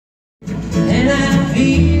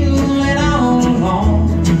feel it all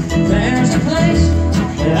alone. There's a place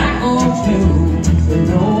that I go to that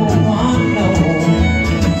no one knows,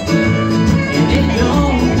 and it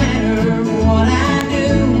don't matter what I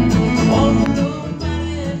do, won't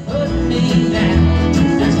nobody put me down.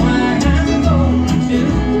 That's why I'm going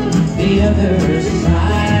to the other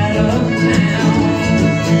side of town.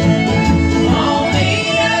 On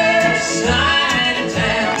the other side of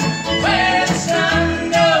town, where the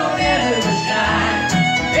sun don't ever shine,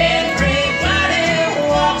 everybody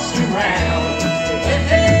walks around with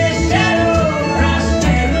their shadow across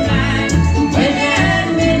their mind. When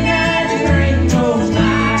that midnight train goes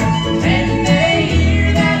by and they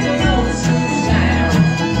hear that lonesome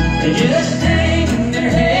sound, they just hang their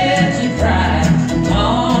heads and cry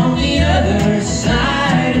on the other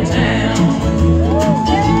side of town.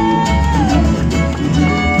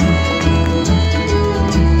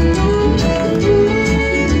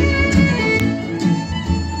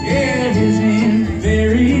 Yeah, it isn't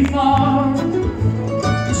very far.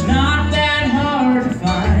 It's not that hard to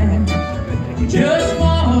find. You just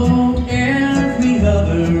walk every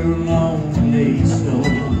other lonely soul.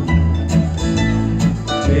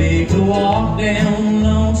 Take a walk down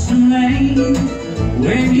Lonesome Lane.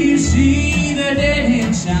 When you see the dead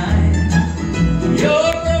end sign,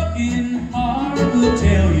 your broken heart will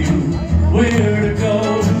tell you where